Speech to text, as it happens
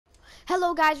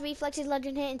Hello guys, Reflexes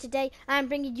Legend here, and today I'm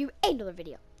bringing you another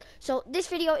video. So this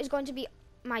video is going to be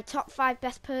my top 5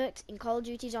 best perks in Call of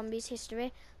Duty Zombies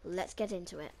history. Let's get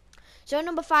into it. So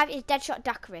number 5 is Deadshot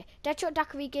Daiquiri. Deadshot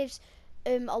Daiquiri gives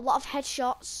a lot of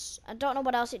headshots. I don't know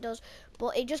what else it does,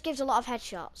 but it just gives a lot of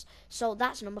headshots. So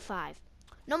that's number 5.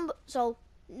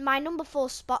 My number 4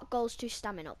 spot goes to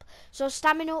Stamina Up. So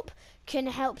Stamina Up can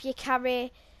help you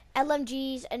carry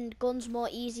LMGs and guns more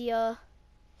easier.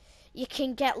 You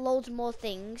can get loads more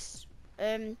things.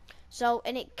 And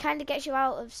it kind of gets you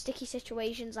out of sticky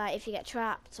situations, like if you get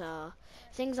trapped or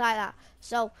things like that.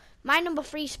 So my number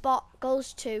 3 spot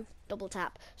goes to Double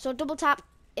Tap. So Double Tap,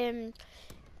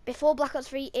 before Black Ops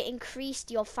 3, it increased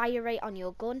your fire rate on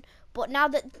your gun, but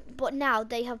now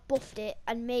they have buffed it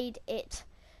and made it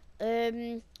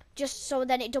just so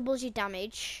then it doubles your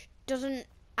damage, doesn't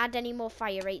add any more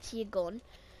fire rate to your gun.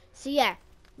 So yeah.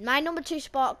 My number 2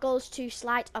 spot goes to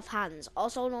Sleight of Hands,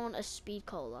 also known as Speed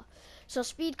Cola. So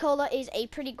Speed Cola is a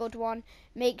pretty good one.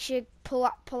 Makes you pull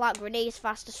out grenades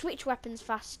faster, switch weapons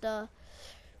faster,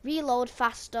 reload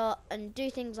faster, and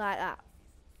do things like that.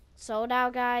 So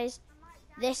now guys,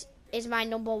 this is my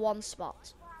number 1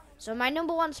 spot. So my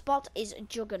number 1 spot is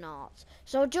Juggernaut.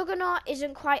 So Juggernaut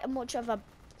isn't quite much of a,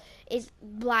 it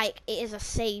is a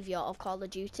saviour of Call of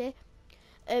Duty.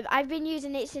 I've been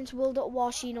using it since World at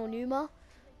War Shino Numa.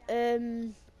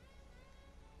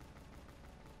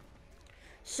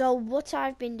 So what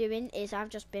I've been doing is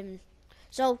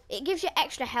so it gives you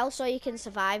extra health so you can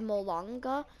survive more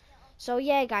longer. So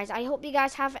yeah guys, I hope you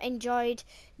guys have enjoyed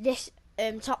this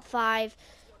top 5.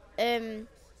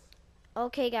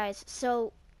 Okay guys,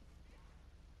 so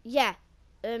yeah,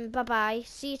 bye bye,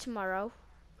 see you tomorrow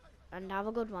and have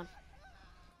a good one.